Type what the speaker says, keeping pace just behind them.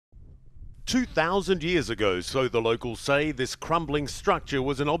2,000 years ago, so the locals say, this crumbling structure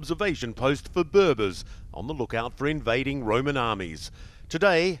was an observation post for Berbers on the lookout for invading Roman armies.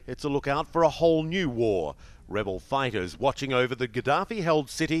 Today, it's a lookout for a whole new war. Rebel fighters watching over the Gaddafi-held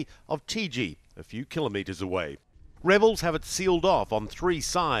city of Tiji, a few kilometres away. Rebels have it sealed off on 3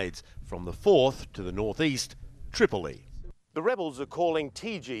 sides, from the 4th to the northeast, Tripoli. The rebels are calling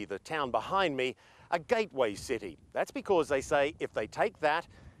Tiji, the town behind me, a gateway city. That's because they say if they take that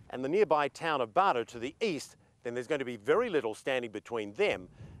and the nearby town of Bada to the east, then there's going to be very little standing between them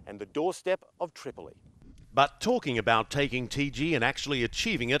and the doorstep of Tripoli. But talking about taking Tiji and actually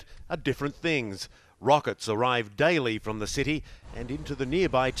achieving it are different things. Rockets arrive daily from the city and into the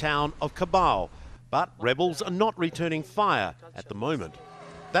nearby town of Kabul, but rebels are not returning fire at the moment.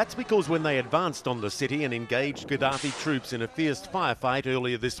 That's because when they advanced on the city and engaged Gaddafi troops in a fierce firefight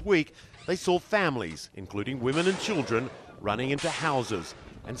earlier this week, they saw families, including women and children, running into houses,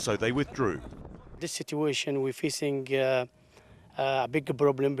 and so they withdrew. This situation we're facing a big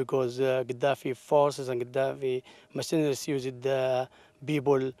problem because Gaddafi forces and Gaddafi mercenaries use the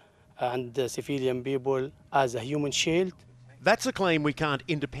people and the civilian people as a human shield. That's a claim we can't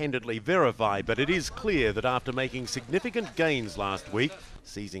independently verify, but it is clear that after making significant gains last week,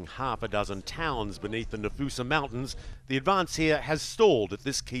 seizing half a dozen towns beneath the Nafusa Mountains, the advance here has stalled at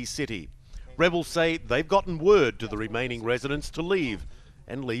this key city. Rebels say they've gotten word to the remaining residents to leave,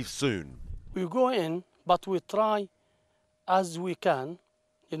 and leave soon. We go in, but we try as we can,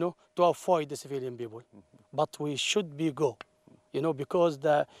 to avoid the civilian people. But we should be go, because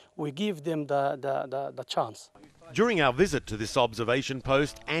we give them the chance. During our visit to this observation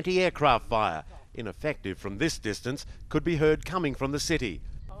post, anti-aircraft fire, ineffective from this distance, could be heard coming from the city.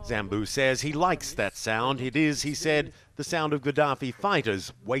 Zambu says he likes that sound. It is, he said, the sound of Gaddafi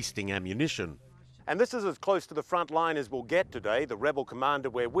fighters wasting ammunition. And this is as close to the front line as we'll get today. The rebel commander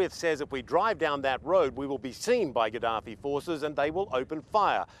we're with says if we drive down that road, we will be seen by Gaddafi forces and they will open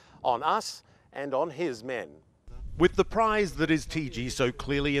fire on us and on his men. With the prize that is Tiji so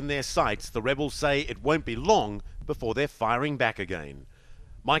clearly in their sights, the rebels say it won't be long before they're firing back again.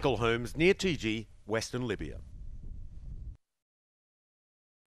 Michael Holmes, near Tiji, Western Libya.